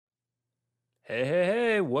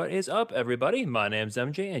Hey, what is up, everybody? My name's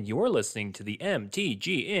MJ, and you're listening to the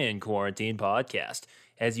MTG in Quarantine podcast.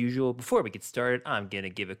 As usual, before we get started, I'm going to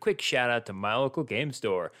give a quick shout out to my local game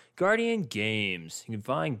store, Guardian Games. You can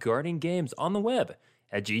find Guardian Games on the web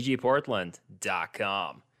at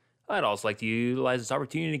ggportland.com. I'd also like to utilize this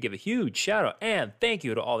opportunity to give a huge shout out and thank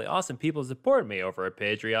you to all the awesome people supporting me over at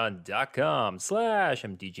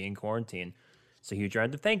patreon.com/mtginquarantine. So huge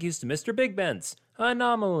round of thank yous to Mr. Big Benz,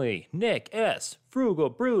 Anomaly, Nick S, Frugal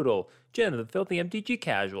Brutal, Jen of the Filthy MTG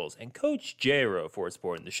Casuals, and Coach J-Ro for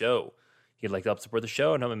supporting the show. If you'd like to help support the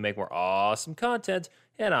show and help me make more awesome content,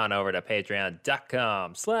 head on over to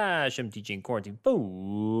patreon.com/mtginquarantine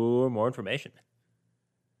for more information.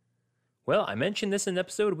 Well, I mentioned this in an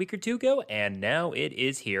episode a week or two ago, and now it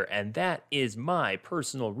is here, and that is my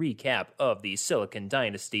personal recap of the Silicon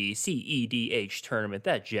Dynasty CEDH tournament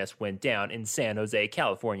that just went down in San Jose,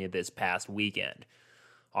 California this past weekend.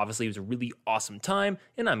 Obviously, it was a really awesome time,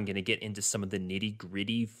 and I'm going to get into some of the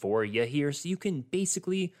nitty-gritty for you here, so you can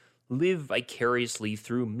basically live vicariously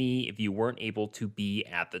through me if you weren't able to be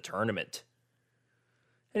at the tournament.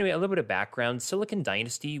 Anyway, a little bit of background. Silicon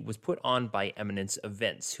Dynasty was put on by Eminence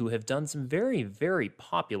Events, who have done some very, very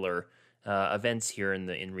popular events here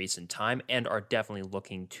in recent time and are definitely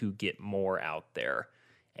looking to get more out there.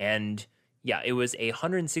 And yeah, it was a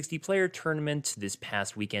 160-player tournament this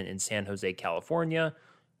past weekend in San Jose, California,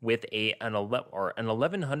 with an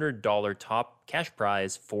 $1,100 top cash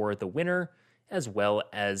prize for the winner, as well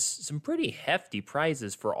as some pretty hefty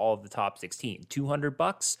prizes for all of the top 16.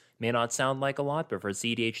 $200 may not sound like a lot, but for a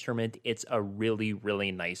CEDH tournament, it's a really,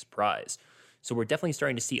 really nice prize. So we're definitely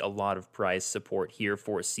starting to see a lot of prize support here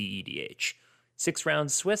for CEDH. 6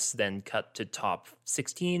 rounds Swiss, then cut to top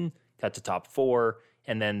 16, cut to top 4,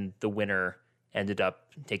 and then the winner ended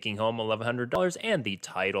up taking home $1,100 and the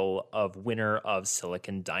title of winner of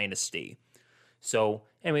Silicon Dynasty. So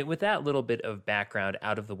anyway, with that little bit of background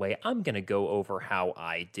out of the way, I'm going to go over how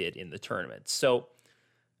I did in the tournament. So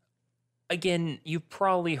again, you've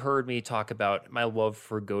probably heard me talk about my love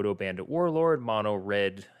for Godo Bandit Warlord, Mono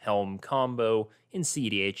Red Helm combo in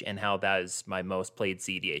CEDH, and how that is my most played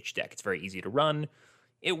CEDH deck. It's very easy to run.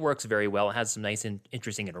 It works very well. It has some nice and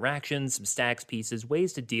interesting interactions, some stacks pieces,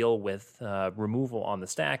 ways to deal with removal on the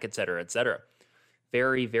stack, etc., etc.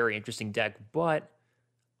 Very, very interesting deck, but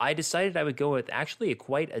I decided I would go with actually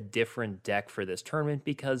quite a different deck for this tournament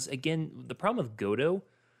because, again, the problem with Godo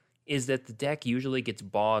is that the deck usually gets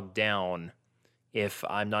bogged down if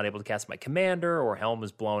I'm not able to cast my commander or Helm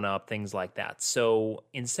is blown up, things like that. So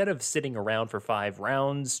instead of sitting around for 5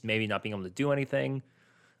 rounds, maybe not being able to do anything,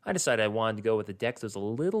 I decided I wanted to go with a deck that was a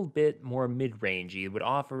little bit more mid-rangey. It would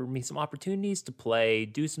offer me some opportunities to play,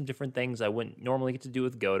 do some different things I wouldn't normally get to do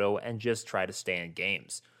with Godo, and just try to stay in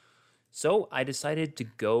games. So I decided to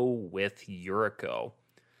go with Yuriko.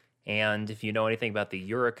 And if you know anything about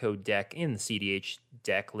the Yuriko deck in the CEDH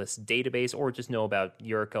deck list database, or just know about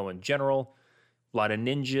Yuriko in general, a lot of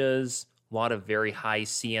ninjas, a lot of very high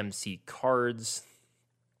CMC cards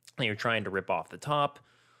that you're trying to rip off the top,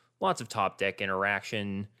 lots of top deck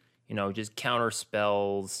interaction, just counter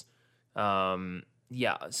spells, some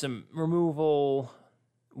removal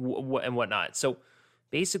and whatnot. So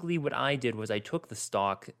basically, what I did was I took the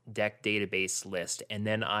stock deck database list and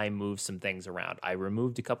then I moved some things around. I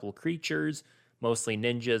removed a couple of creatures, mostly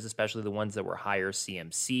ninjas, especially the ones that were higher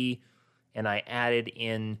CMC, and I added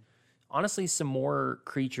in, honestly, some more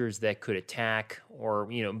creatures that could attack or,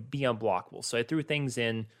 be unblockable. So I threw things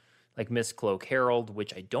in like Mistcloak Herald,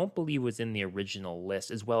 which I don't believe was in the original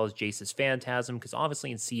list, as well as Jace's Phantasm, because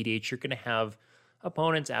obviously in CEDH you're going to have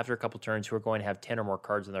opponents after a couple turns who are going to have 10 or more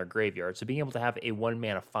cards in their graveyard. So being able to have a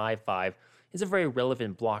 1-mana 5/5 is a very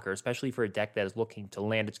relevant blocker, especially for a deck that is looking to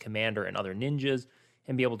land its commander and other ninjas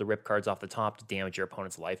and be able to rip cards off the top to damage your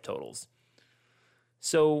opponent's life totals.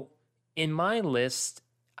 So in my list,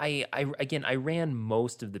 I ran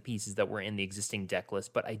most of the pieces that were in the existing deck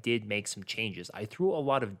list, but I did make some changes. I threw a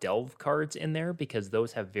lot of Delve cards in there because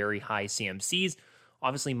those have very high CMCs.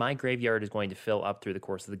 Obviously, my graveyard is going to fill up through the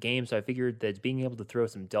course of the game, so I figured that being able to throw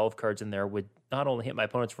some Delve cards in there would not only hit my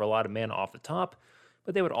opponents for a lot of mana off the top,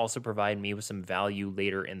 but they would also provide me with some value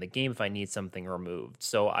later in the game if I need something removed.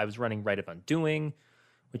 So I was running Rite of Undoing,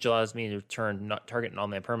 which allows me to target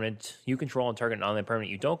non-land permanent you control and target non-land permanent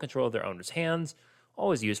you don't control their owner's hands.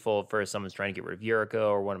 Always useful for if someone's trying to get rid of Yuriko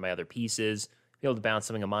or one of my other pieces. Be able to bounce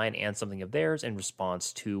something of mine and something of theirs in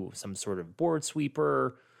response to some sort of board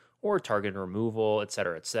sweeper or target removal,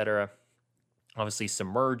 etc., etc. Obviously,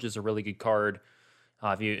 Submerge is a really good card.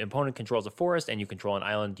 If your opponent controls a forest and you control an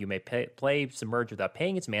island, you may play Submerge without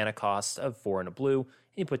paying its mana cost of 4 and a blue, and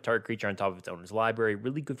you put target creature on top of its owner's library.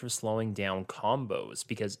 Really good for slowing down combos,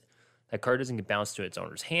 because that card doesn't get bounced to its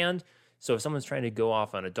owner's hand. So if someone's trying to go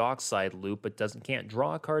off on a Dockside loop but can't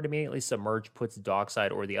draw a card immediately, Submerge puts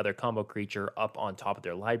Dockside or the other combo creature up on top of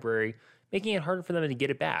their library, making it harder for them to get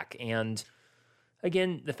it back. And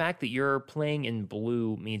again, the fact that you're playing in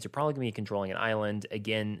blue means you're probably going to be controlling an island.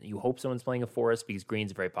 Again, you hope someone's playing a forest because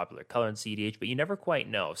green's a very popular color in CDH, but you never quite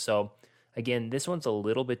know. So again, this one's a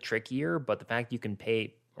little bit trickier, but the fact you can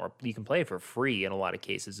pay, or you can play it for free in a lot of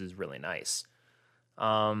cases, is really nice.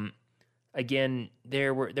 Again,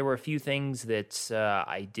 there were a few things that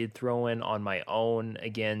I did throw in on my own,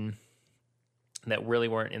 again, that really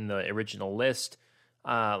weren't in the original list.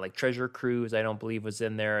 Like Treasure Cruise, I don't believe was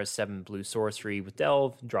in there. 7 blue sorcery with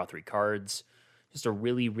Delve, draw 3 cards. Just a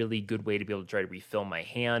really, really good way to be able to try to refill my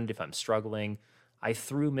hand if I'm struggling. I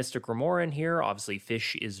threw Mystic Remora in here. Obviously,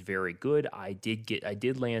 Fish is very good. I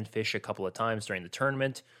did land Fish a couple of times during the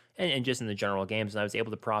tournament and just in the general games, and I was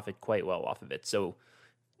able to profit quite well off of it. So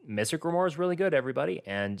Mystic Remora is really good, everybody.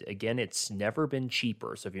 And again, it's never been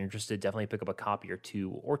cheaper. So if you're interested, definitely pick up a copy or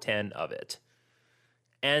 2 or 10 of it.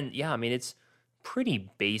 And yeah, I mean, it's pretty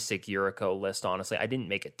basic Yuriko list, honestly. I didn't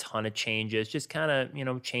make a ton of changes, just kind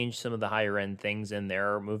of, change some of the higher end things in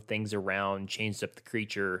there, move things around, changed up the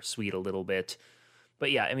creature suite a little bit. But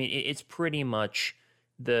yeah, I mean, it's pretty much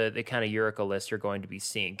the kind of Yuriko list you're going to be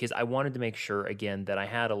seeing, because I wanted to make sure, again, that I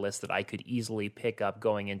had a list that I could easily pick up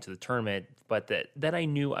going into the tournament, but that I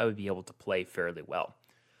knew I would be able to play fairly well.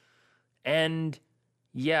 And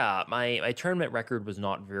yeah, my tournament record was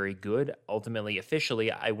not very good. Ultimately,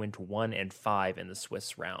 officially, I went 1-5 in the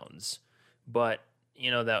Swiss rounds. But,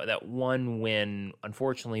 that one win,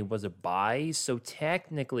 unfortunately, was a bye. So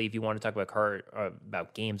technically, if you want to talk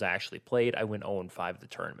about games I actually played, I went 0-5 at the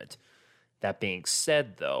tournament. That being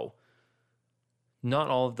said, though, not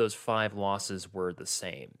all of those 5 losses were the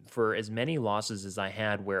same. For as many losses as I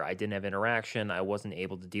had where I didn't have interaction, I wasn't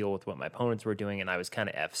able to deal with what my opponents were doing, and I was kind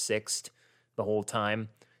of F6'd the whole time,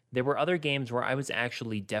 there were other games where I was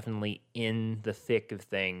actually definitely in the thick of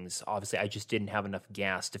things. Obviously, I just didn't have enough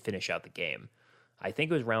gas to finish out the game. I think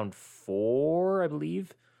it was round 4, I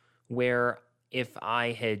believe, where if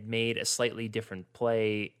I had made a slightly different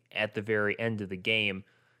play at the very end of the game,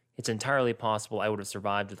 it's entirely possible I would have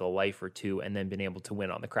survived with a life or 2 and then been able to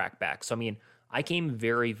win on the crackback. So, I mean, I came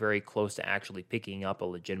very, very close to actually picking up a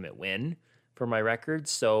legitimate win for my record.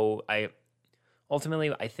 So,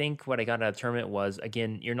 ultimately, I think what I got out of the tournament was,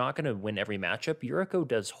 again, you're not going to win every matchup. Yuriko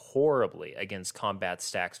does horribly against combat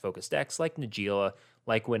stacks-focused decks like Najeela,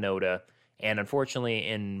 like Winota, and unfortunately,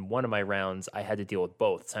 in one of my rounds, I had to deal with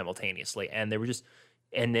both simultaneously, and they were just...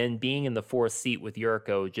 And then being in the 4th seat with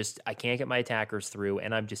Yuriko, I can't get my attackers through,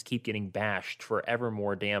 and I'm just keep getting bashed for ever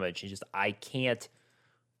more damage. And I can't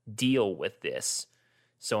deal with this.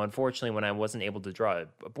 So unfortunately, when I wasn't able to draw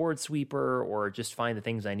a board sweeper or just find the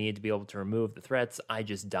things I needed to be able to remove the threats, I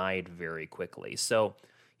just died very quickly. So,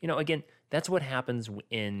 again, that's what happens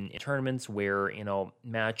in tournaments where,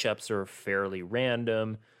 matchups are fairly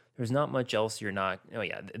random. There's not much else there's not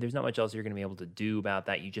much else you're going to be able to do about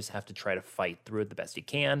that. You just have to try to fight through it the best you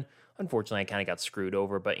can. Unfortunately, I kind of got screwed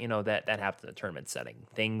over, but that happens in a tournament setting.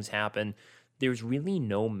 Things happen. There's really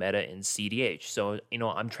no meta in CDH. So,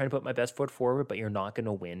 I'm trying to put my best foot forward, but you're not going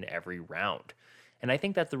to win every round. And I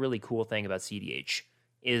think that's the really cool thing about CDH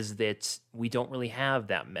is that we don't really have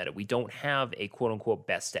that meta. We don't have a quote-unquote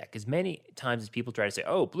best deck. As many times as people try to say,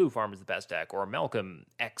 oh, Blue Farm is the best deck, or Malcolm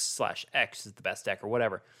X/X is the best deck, or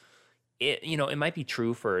whatever, it might be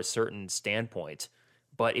true for a certain standpoint,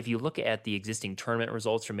 but if you look at the existing tournament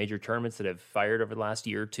results from major tournaments that have fired over the last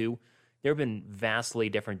year or two, there have been vastly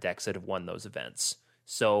different decks that have won those events.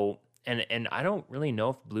 So, and I don't really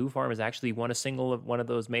know if Blue Farm has actually won a single of one of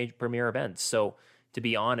those major premier events. So, to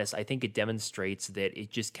be honest, I think it demonstrates that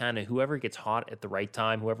it just kind of, whoever gets hot at the right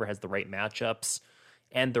time, whoever has the right matchups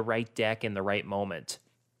and the right deck in the right moment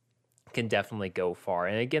can definitely go far.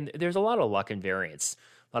 And again, there's a lot of luck and variance.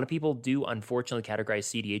 A lot of people do unfortunately categorize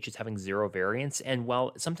CDH as having 0 variance, and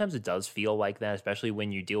while sometimes it does feel like that, especially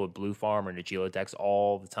when you deal with Blue Farm or Najeela decks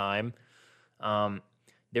all the time,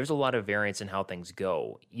 there's a lot of variance in how things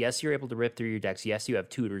go. Yes, you're able to rip through your decks. Yes, you have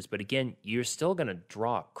tutors, but again, you're still going to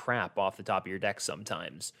draw crap off the top of your deck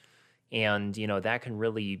sometimes. And, that can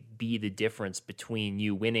really be the difference between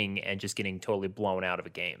you winning and just getting totally blown out of a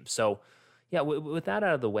game. So, yeah, with that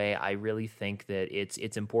out of the way, I really think that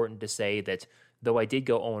it's important to say that though I did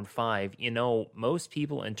go 0-5, most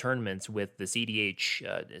people in tournaments with the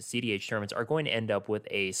CDH tournaments are going to end up with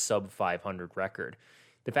a sub 500 record.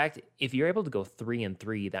 the fact, if you're able to go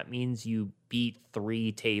 3-3, that means you beat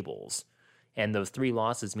 3 tables. And those 3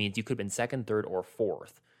 losses means you could have been second, third, or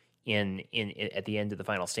fourth in at the end of the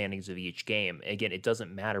final standings of each game. Again, it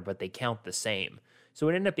doesn't matter, but they count the same. So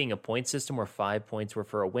it ended up being a point system where 5 points were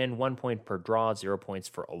for a win, 1 point per draw, 0 points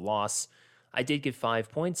for a loss. I did get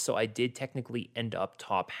 5 points, so I did technically end up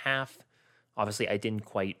top half. Obviously, I didn't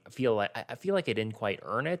quite feel like I didn't quite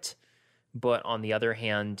earn it. But on the other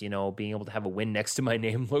hand, being able to have a win next to my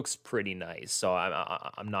name looks pretty nice. So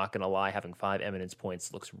I'm not going to lie, having 5 eminence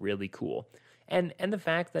points looks really cool. And the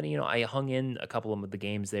fact that, I hung in a couple of the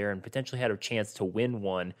games there and potentially had a chance to win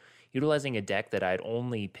one, utilizing a deck that I'd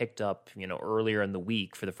only picked up, earlier in the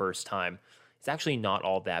week for the first time, it's actually not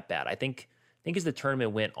all that bad. I think as the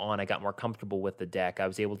tournament went on, I got more comfortable with the deck. I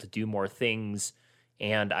was able to do more things,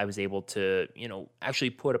 and I was able to,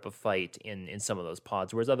 actually put up a fight in some of those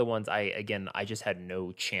pods. Whereas other ones, I just had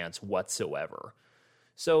no chance whatsoever.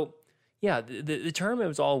 So, yeah, the tournament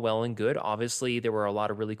was all well and good. Obviously, there were a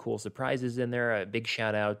lot of really cool surprises in there. A big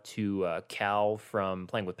shout out to Cal from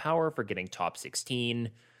Playing with Power for getting top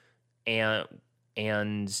 16. And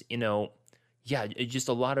just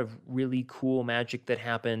a lot of really cool magic that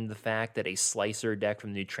happened. The fact that a Slicer deck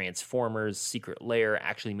from the new Transformers Secret Lair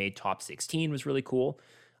actually made top 16 was really cool.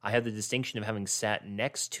 I had the distinction of having sat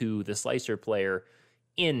next to the Slicer player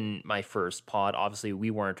in my first pod. Obviously,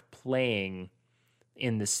 we weren't playing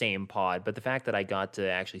in the same pod, but the fact that I got to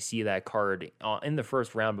actually see that card in the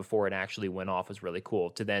first round before it actually went off was really cool.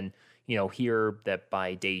 To then, hear that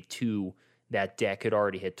by day 2, that deck had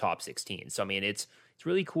already hit top 16. So, I mean, it's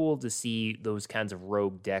really cool to see those kinds of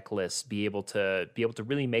rogue deck lists be able to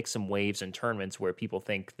really make some waves in tournaments where people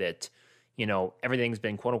think that, everything's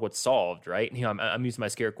been quote unquote solved, right? I'm using my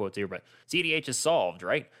scare quotes here, but CDH is solved,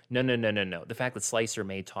 right? No. The fact that Slicer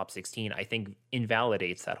made top 16, I think,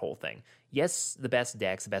 invalidates that whole thing. Yes, the best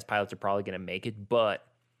decks, the best pilots are probably going to make it, but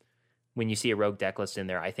when you see a rogue deck list in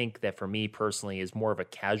there, I think that for me personally, is more of a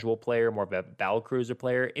casual player, more of a battlecruiser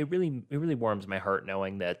player. It really warms my heart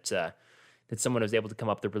knowing that that someone was able to come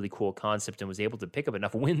up with a really cool concept and was able to pick up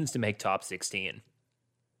enough wins to make top 16.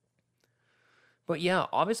 But yeah,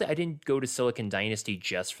 obviously I didn't go to Silicon Dynasty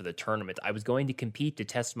just for the tournament. I was going to compete to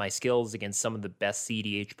test my skills against some of the best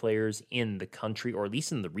CDH players in the country, or at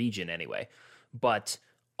least in the region anyway. But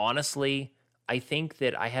honestly, I think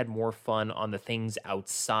that I had more fun on the things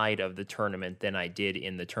outside of the tournament than I did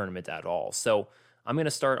in the tournament at all. So I'm going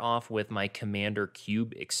to start off with my Commander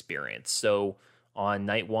Cube experience. So on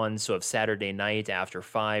night 1, so of Saturday night, after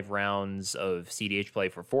 5 rounds of CDH play,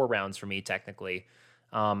 for 4 rounds for me technically,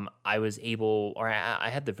 I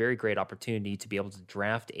had the very great opportunity to be able to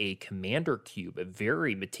draft a Commander Cube, a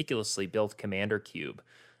very meticulously built Commander Cube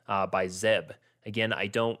by Zeb. Again, I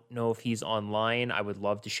don't know if he's online. I would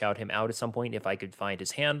love to shout him out at some point if I could find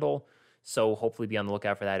his handle. So hopefully be on the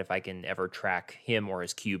lookout for that if I can ever track him or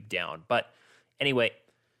his cube down. But anyway,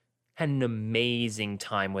 had an amazing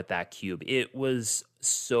time with that cube. It was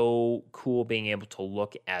so cool being able to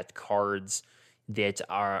look at cards that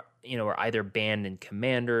are either banned in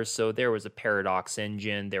Commander. So there was a Paradox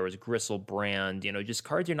Engine, there was Gristlebrand, just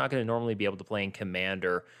cards you're not going to normally be able to play in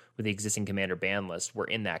Commander with the existing Commander ban list were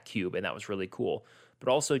in that cube, and that was really cool. But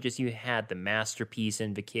also just you had the Masterpiece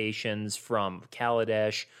Invocations from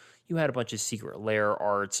Kaladesh, you had a bunch of Secret Lair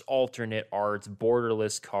arts, alternate arts,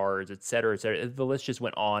 borderless cards, etc., etc. The list just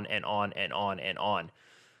went on and on and on and on.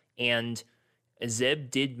 And Zeb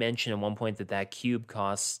did mention at one point that cube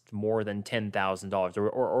cost more than $10,000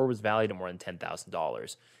 or was valued at more than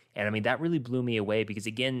 $10,000. And I mean, that really blew me away because,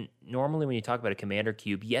 again, normally when you talk about a Commander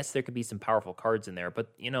Cube, yes, there could be some powerful cards in there, but,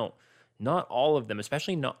 not all of them,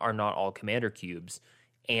 especially are not all Commander Cubes.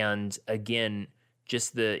 And again,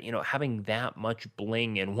 just having that much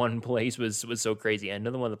bling in one place was so crazy.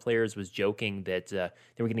 Another one of the players was joking that they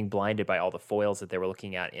were getting blinded by all the foils that they were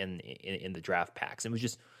looking at in the draft packs. It was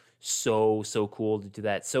just so cool to do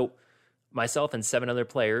that. So myself and 7 other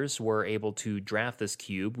players were able to draft this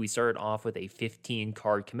cube. We started off with a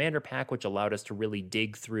 15-card commander pack, which allowed us to really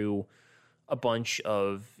dig through a bunch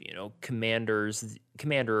of,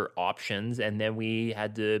 commander options, and then we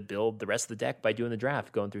had to build the rest of the deck by doing the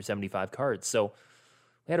draft, going through 75 cards. So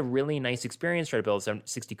we had a really nice experience trying to build a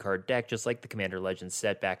 60-card deck, just like the Commander Legends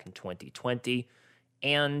set back in 2020.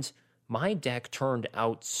 And my deck turned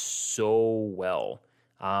out so well.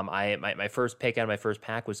 My first pick out of my first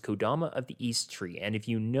pack was Kodama of the East Tree. And if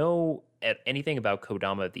you know anything about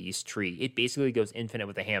Kodama of the East Tree, it basically goes infinite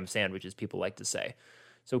with a ham sandwich, as people like to say.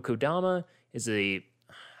 So Kodama is I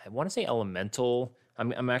want to say elemental.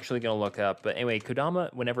 I'm actually going to look up. But anyway,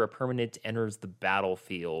 Kodama, whenever a permanent enters the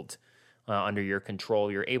battlefield, under your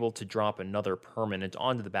control, you're able to drop another permanent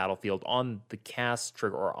onto the battlefield on the cast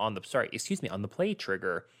trigger, or on the play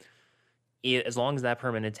trigger, as long as that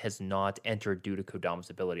permanent has not entered due to Kodama's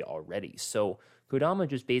ability already. So Kodama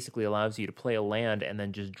just basically allows you to play a land and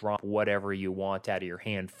then just drop whatever you want out of your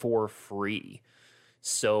hand for free.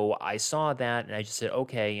 So I saw that and I just said,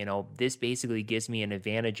 okay, this basically gives me an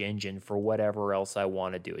advantage engine for whatever else I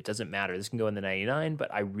want to do. It doesn't matter. This can go in the 99,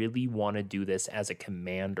 but I really want to do this as a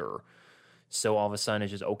commander. So all of a sudden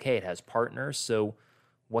it's just, okay, it has partners. So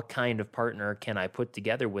what kind of partner can I put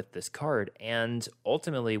together with this card? And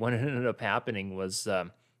ultimately what ended up happening was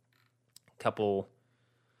a couple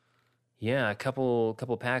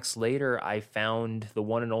packs later, I found the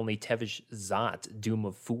one and only Tevesh Szat, Doom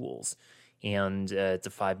of Fools. And it's a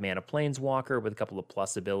 5-mana planeswalker with a couple of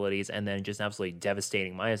plus abilities, and then just absolutely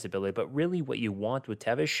devastating minus ability. But really what you want with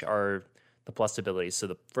Tevesh are the plus abilities. So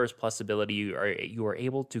the first plus ability, you are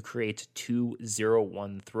able to create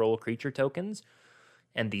 2/0/1 Thrill creature tokens.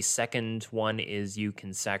 And the second one is you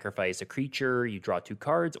can sacrifice a creature, you draw 2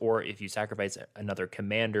 cards, or if you sacrifice another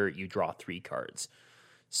commander, you draw 3 cards.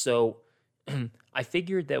 So I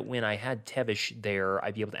figured that when I had Tevesh there,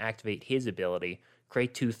 I'd be able to activate his ability,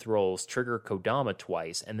 create 2 Thralls, trigger Kodama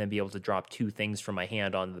twice, and then be able to drop 2 things from my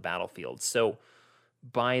hand onto the battlefield. So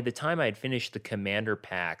by the time I had finished the commander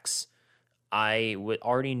packs, I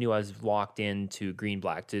already knew I was locked into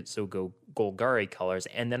green-black, so go Golgari colors,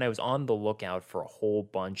 and then I was on the lookout for a whole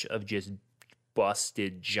bunch of just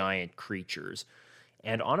busted giant creatures.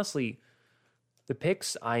 And honestly, the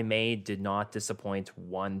picks I made did not disappoint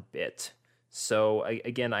one bit. So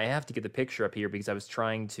again, I have to get the picture up here because I was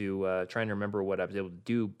trying to remember what I was able to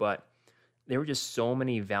do, but there were just so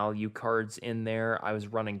many value cards in there. I was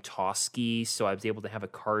running Toski, so I was able to have a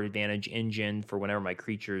card advantage engine for whenever my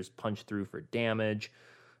creatures punch through for damage.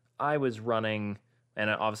 I was running, and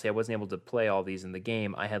obviously I wasn't able to play all these in the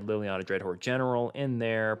game. I had Liliana Dreadhorde General in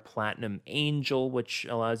there, Platinum Angel, which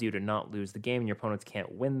allows you to not lose the game and your opponents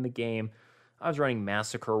can't win the game. I was running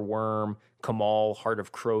Massacre Worm, Kamal, Heart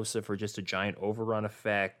of Krosa for just a giant overrun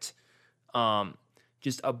effect.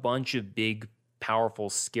 Just a bunch of big,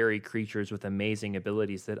 powerful, scary creatures with amazing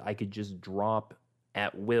abilities that I could just drop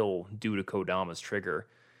at will due to Kodama's trigger.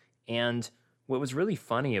 And what was really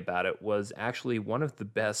funny about it was actually one of the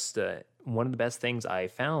best things I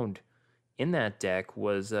found in that deck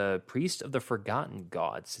was Priest of the Forgotten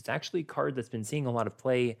Gods. It's actually a card that's been seeing a lot of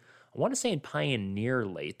play. I want to say in Pioneer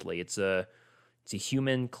lately. It's a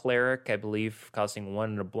human cleric, I believe, costing 1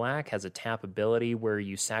 and a black, has a tap ability where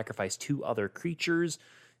you sacrifice 2 other creatures.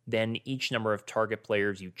 Then each number of target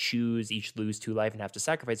players you choose, each lose 2 life and have to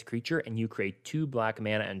sacrifice a creature, and you create 2 black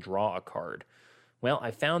mana and draw a card. Well,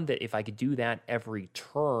 I found that if I could do that every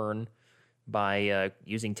turn by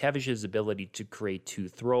using Tevesh's ability to create 2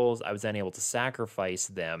 Thralls, I was then able to sacrifice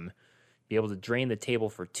them, be able to drain the table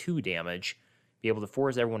for 2 damage, be able to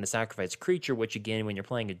force everyone to sacrifice a creature, which again, when you're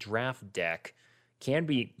playing a draft deck, can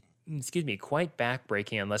be, quite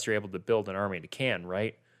backbreaking unless you're able to build an army to can,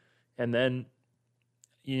 right? And then,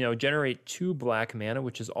 generate 2 black mana,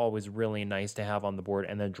 which is always really nice to have on the board,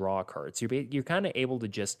 and then draw a card. So you're kind of able to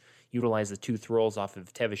just utilize the 2 Thralls off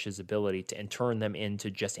of Tevesh's ability and turn them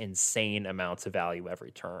into just insane amounts of value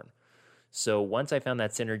every turn. So once I found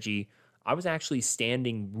that synergy, I was actually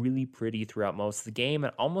standing really pretty throughout most of the game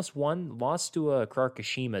and almost lost to a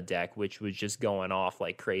Krakashima deck, which was just going off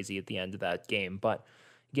like crazy at the end of that game. But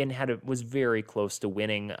again, was very close to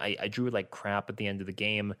winning. I drew like crap at the end of the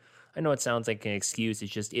game. I know it sounds like an excuse.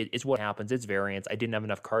 It's just, it's what happens. It's variance. I didn't have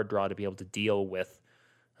enough card draw to be able to deal with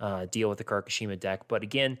the Krakashima deck. But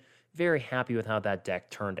again, very happy with how that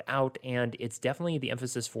deck turned out. And it's definitely the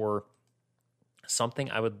emphasis for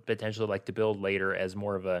something I would potentially like to build later as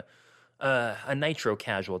more of a Nitro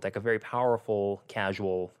casual deck, a very powerful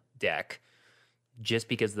casual deck, just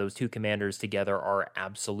because those 2 commanders together are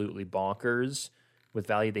absolutely bonkers with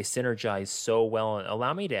value. They synergize so well and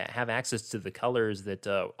allow me to have access to the colors that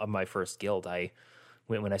of my first guild.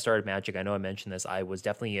 When I started Magic, I know I mentioned this, I was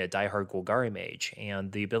definitely a diehard Golgari mage,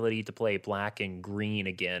 and the ability to play black and green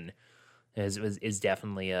again is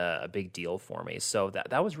definitely a big deal for me. So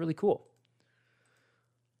that was really cool.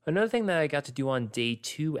 Another thing that I got to do on day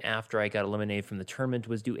 2 after I got eliminated from the tournament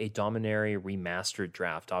was do a Dominaria Remastered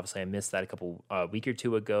draft. Obviously, I missed that a week or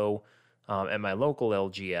 2 ago at my local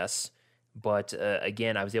LGS. But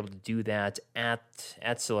again, I was able to do that at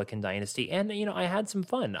Silicon Dynasty. And, I had some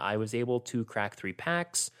fun. I was able to crack 3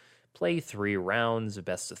 packs, play 3 rounds, a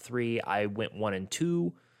best of 3. I went 1 and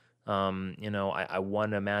 2. I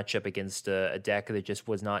won a matchup against a deck that just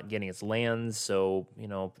was not getting its lands. So,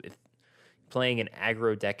 playing an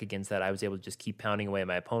aggro deck against that, I was able to just keep pounding away at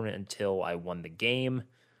my opponent until I won the game.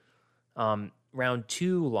 Round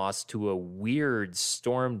 2 lost to a weird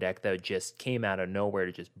Storm deck that just came out of nowhere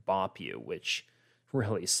to just bop you, which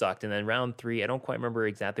really sucked. And then round 3, I don't quite remember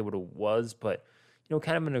exactly what it was, but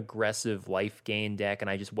kind of an aggressive life gain deck, and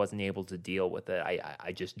I just wasn't able to deal with it.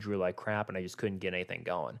 I just drew like crap, and I just couldn't get anything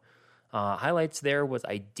going. Highlights there was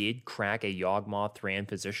I did crack a Yawgmoth Ran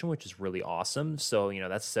position, which is really awesome. So,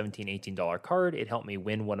 that's a $17, $18 card. It helped me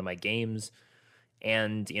win one of my games,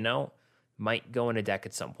 and, might go in a deck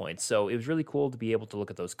at some point. So it was really cool to be able to look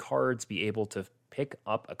at those cards, be able to pick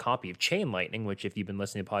up a copy of Chain Lightning, which if you've been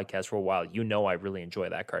listening to podcasts for a while, I really enjoy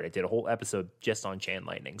that card. I did a whole episode just on Chain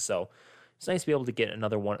Lightning. So it's nice to be able to get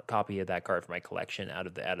another one copy of that card for my collection out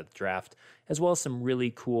of the draft, as well as some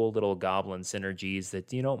really cool little goblin synergies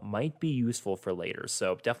that, might be useful for later.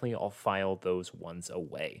 So definitely I'll file those ones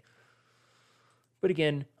away. But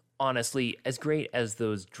again, honestly, as great as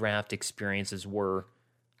those draft experiences were,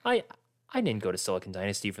 I didn't go to Silicon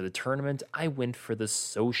Dynasty for the tournament. I went for the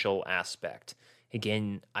social aspect.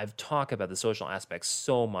 Again, I've talked about the social aspect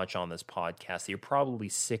so much on this podcast that you're probably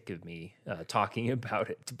sick of me talking about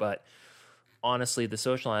it. But honestly, the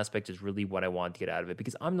social aspect is really what I wanted to get out of it,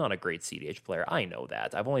 because I'm not a great CDH player. I know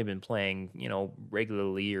that. I've only been playing,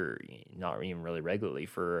 regularly, or not even really regularly,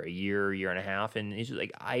 for a year and a half. And it's just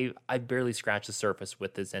like I barely scratched the surface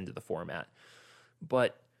with this end of the format.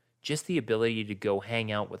 But just the ability to go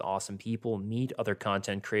hang out with awesome people, meet other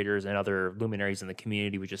content creators and other luminaries in the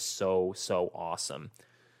community was just so, so awesome.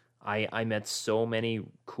 I met so many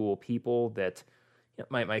cool people that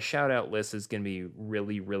my shout out list is going to be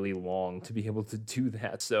really, really long to be able to do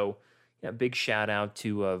that. So big shout out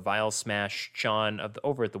to Vile Smash Sean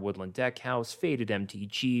over at the Woodland Deck House, Faded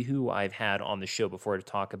MTG, who I've had on the show before to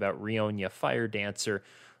talk about Rionia Fire Dancer.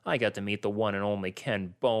 I got to meet the one and only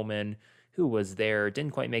Ken Bowman, who was there,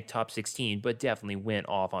 didn't quite make top 16, but definitely went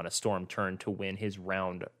off on a Storm turn to win his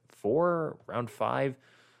round 5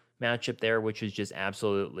 matchup there, which was just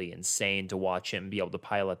absolutely insane to watch him be able to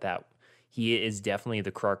pilot that. He is definitely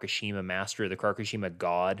the Karakushima master, the Karakushima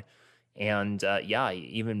god. And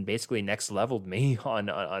even basically next leveled me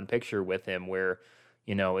on picture with him, where,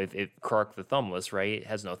 if Kark the Thumbless, right,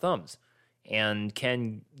 has no thumbs. And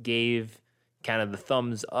Ken gave kind of the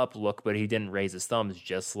thumbs up look, but he didn't raise his thumbs,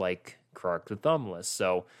 just like Kark the Thumbless.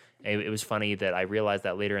 So it was funny that I realized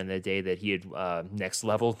that later in the day that he had next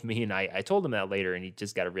leveled me, and I told him that later, and he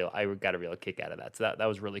just got a real kick out of that. So that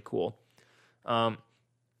was really cool. Got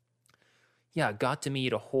to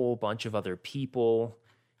meet a whole bunch of other people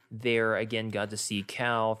there. Again, got to see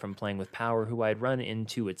Cal from Playing with Power, who I'd run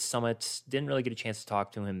into at Summit. Didn't really get a chance to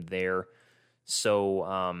talk to him there.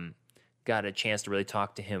 So got a chance to really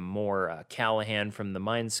talk to him more. Callahan from the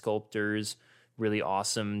Mind Sculptors, really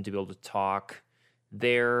awesome to be able to talk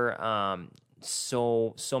there.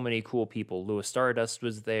 So many cool people. Lewis Stardust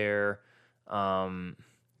was there.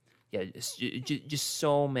 Just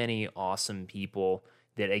so many awesome people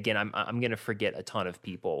that, again, I'm gonna forget a ton of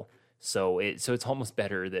people. So it's almost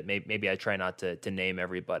better that maybe I try not to name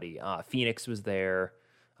everybody. Phoenix was there.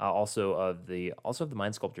 Also of the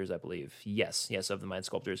Mind Sculptors, I believe. Yes, of the Mind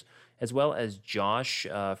Sculptors, as well as Josh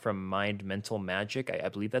from Mind Mental Magic. I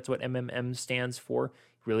believe that's what MMM stands for.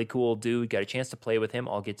 Really cool dude. Got a chance to play with him.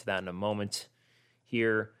 I'll get to that in a moment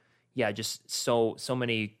here. Yeah, just so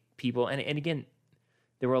many people. And again,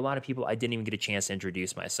 there were a lot of people I didn't even get a chance to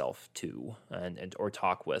introduce myself to or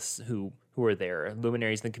talk with who were there,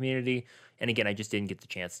 luminaries in the community. And again, I just didn't get the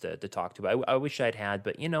chance to talk to. I wish I'd had,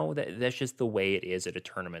 but that's just the way it is at a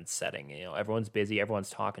tournament setting. Everyone's busy,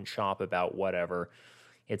 everyone's talking shop about whatever.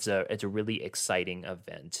 It's a really exciting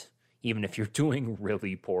event, even if you're doing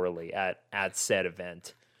really poorly at said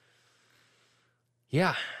event.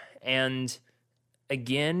 Yeah, and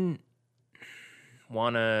again,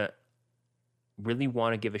 want to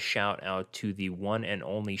give a shout out to the one and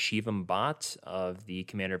only Shivam Bhatt of the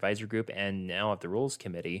Commander Advisor Group and now of the Rules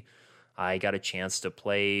Committee. I got a chance to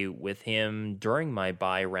play with him during my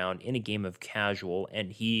bye round in a game of Casual,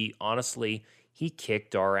 and he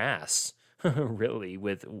kicked our ass, really,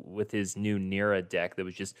 with his new Nira deck that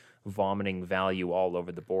was just vomiting value all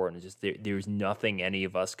over the board, and just there's nothing any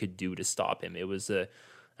of us could do to stop him. It was an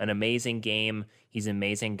amazing game. He's an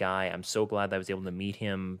amazing guy. I'm so glad that I was able to meet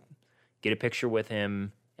him, get a picture with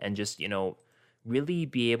him, and just, really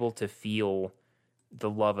be able to feel the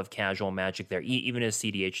love of casual Magic there, even as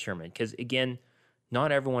CDH tournament. Because, again,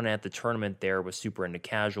 not everyone at the tournament there was super into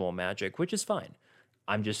casual Magic, which is fine.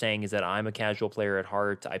 I'm just saying is that I'm a casual player at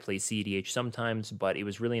heart. I play CDH sometimes, but it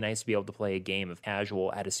was really nice to be able to play a game of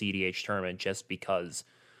casual at a CDH tournament just because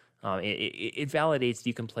It validates that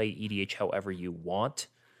you can play EDH however you want.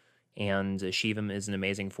 And Shivam is an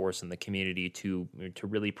amazing force in the community to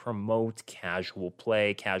really promote casual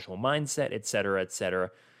play, casual mindset, et cetera, et cetera.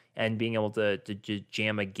 And being able to just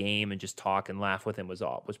jam a game and just talk and laugh with him was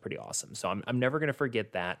pretty awesome. So I'm never going to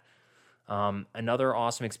forget that. Another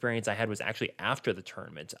awesome experience I had was actually after the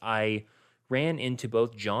tournament. I ran into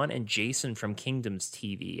both John and Jason from Kingdoms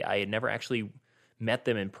TV. I had never actually met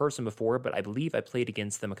them in person before, but I believe I played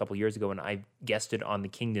against them a couple years ago, and I guested on the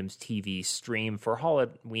Kingdoms TV stream for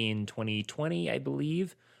Halloween 2020, I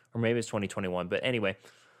believe, or maybe it's 2021. But anyway,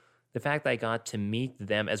 the fact that I got to meet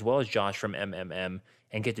them as well as Josh from MMM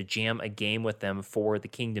and get to jam a game with them for the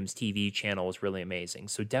Kingdoms TV channel was really amazing.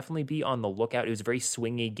 So definitely be on the lookout. It was a very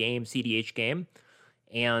swingy game, CDH game,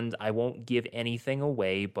 and I won't give anything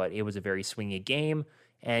away, but it was a very swingy game,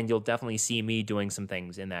 and you'll definitely see me doing some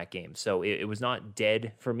things in that game. So it was not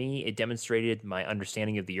dead for me. It demonstrated my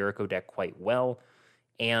understanding of the Yuriko deck quite well,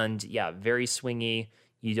 and yeah, very swingy.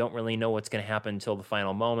 You don't really know what's going to happen until the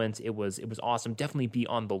final moment. It was awesome. Definitely be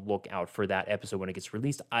on the lookout for that episode when it gets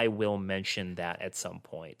released. I will mention that at some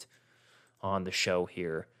point on the show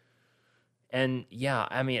here. And yeah,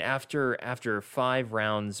 I mean, after 5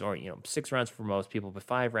 rounds, or 6 rounds for most people, but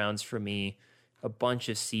 5 rounds for me, a bunch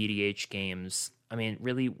of CDH games. I mean,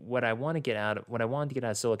 really, what I wanted to get out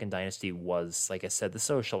of Silicon Dynasty was, like I said, the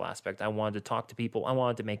social aspect. I wanted to talk to people. I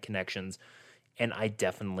wanted to make connections, and I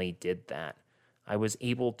definitely did that. I was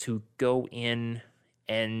able to go in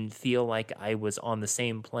and feel like I was on the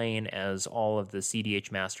same plane as all of the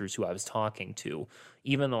CDH masters who I was talking to,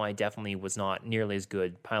 even though I definitely was not nearly as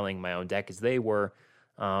good piling my own deck as they were.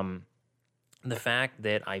 The fact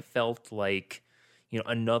that I felt like,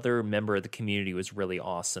 another member of the community was really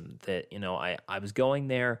awesome. That, I was going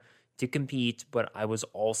there to compete, but I was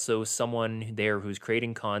also someone there who's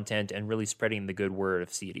creating content and really spreading the good word of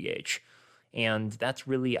CDH. And that's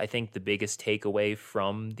really, I think, the biggest takeaway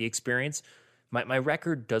from the experience. My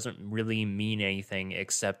record doesn't really mean anything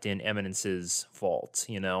except in Eminence's vault.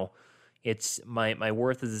 It's my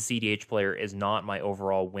worth as a CDH player is not my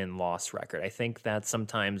overall win-loss record. I think that's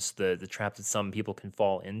sometimes the trap that some people can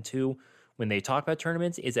fall into when they talk about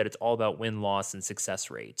tournaments is that it's all about win-loss and success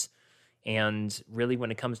rates. And really,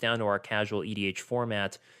 when it comes down to our casual EDH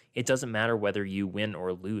format, it doesn't matter whether you win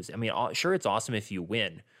or lose. I mean, sure, it's awesome if you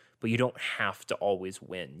win, but you don't have to always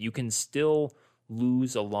win. You can still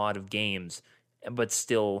lose a lot of games, but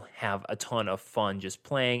still have a ton of fun just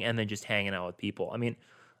playing and then just hanging out with people. I mean,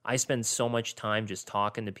 I spend so much time just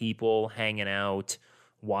talking to people, hanging out,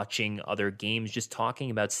 watching other games, just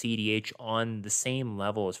talking about CDH on the same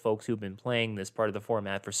level as folks who've been playing this part of the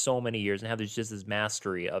format for so many years and have just this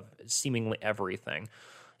mastery of seemingly everything.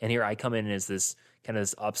 And here I come in as this kind of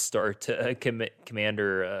this upstart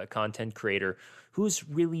commander content creator who's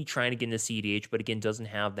really trying to get into CDH, but again, doesn't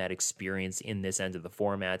have that experience in this end of the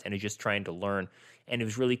format and is just trying to learn. And it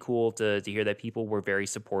was really cool to hear that people were very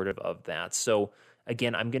supportive of that. So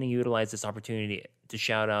again, I'm going to utilize this opportunity to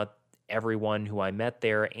shout out everyone who I met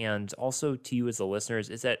there, and also to you as the listeners,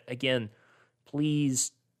 is that, again,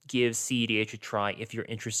 please give CDH a try if you're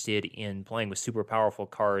interested in playing with super powerful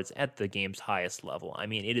cards at the game's highest level. I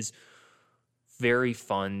mean, it is very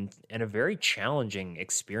fun and a very challenging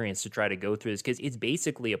experience to try to go through this because it's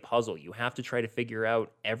basically a puzzle. You have to try to figure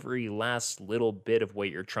out every last little bit of what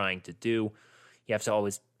you're trying to do. You have to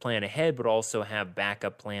always plan ahead, but also have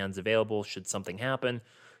backup plans available should something happen.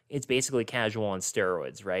 It's basically casual on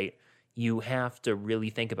steroids, right? You have to really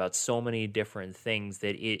think about so many different things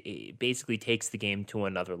that it basically takes the game to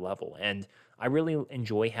another level. And I really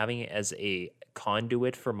enjoy having it as a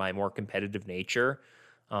conduit for my more competitive nature.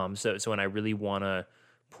 So when I really want to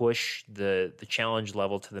push the challenge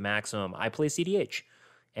level to the maximum, I play CDH.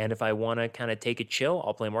 And if I want to kind of take a chill,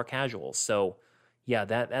 I'll play more casual. So yeah,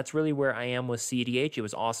 that's really where I am with CDH. It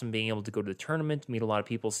was awesome being able to go to the tournament, meet a lot of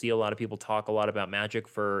people, see a lot of people, talk a lot about Magic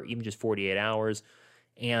for even just 48 hours.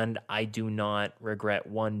 And I do not regret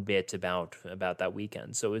one bit about that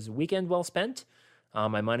weekend. So it was a weekend well spent.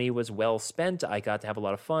 My money was well spent. I got to have a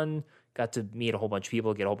lot of fun, got to meet a whole bunch of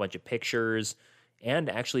people, get a whole bunch of pictures, and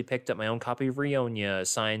actually picked up my own copy of Rionia,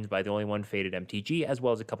 signed by the only one Faded MTG, as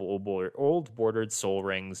well as a couple old bordered Soul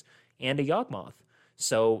Rings and a Yawgmoth.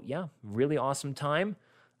 So yeah, really awesome time.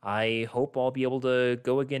 I hope I'll be able to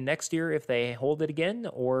go again next year if they hold it again,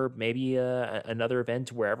 or maybe another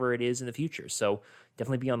event wherever it is in the future. So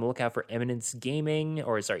definitely be on the lookout for Eminence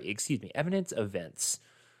events.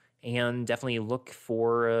 And definitely look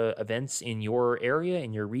for events in your area,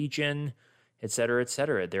 in your region, et cetera, et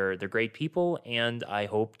cetera. They're great people, and I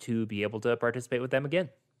hope to be able to participate with them again.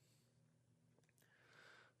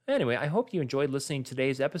 Anyway, I hope you enjoyed listening to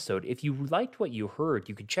today's episode. If you liked what you heard,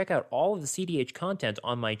 you can check out all of the CDH content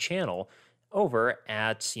on my channel over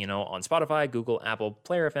at, on Spotify, Google, Apple,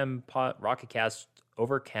 Player FM, Rocket Cast,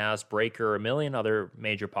 Overcast, Breaker, a million other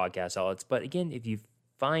major podcast outlets. But again, if you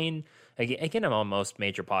find, again, I'm on most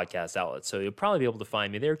major podcast outlets, so you'll probably be able to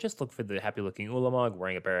find me there. Just look for the happy-looking Ulamog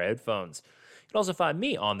wearing a pair of headphones. You can also find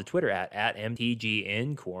me on the Twitter at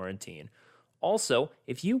 @MTGinQuarantine. Also,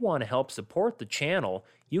 if you want to help support the channel,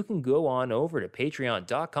 you can go on over to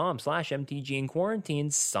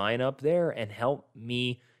patreon.com/mtginquarantine, sign up there, and help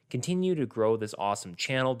me continue to grow this awesome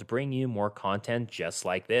channel to bring you more content just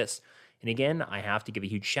like this. And again, I have to give a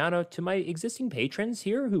huge shout out to my existing patrons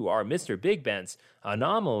here who are Mr. Big Benz,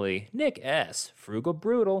 Anomaly, Nick S., Frugal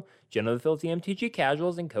Brutal, Jen of the Filthy MTG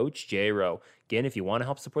Casuals, and Coach J-Ro. Again, if you want to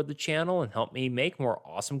help support the channel and help me make more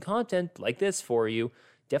awesome content like this for you,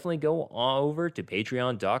 definitely go over to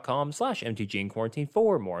patreon.com/mtginquarantine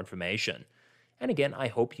for more information. And again, I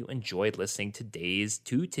hope you enjoyed listening to today's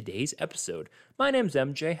episode. My name's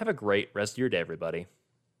MJ. Have a great rest of your day, everybody.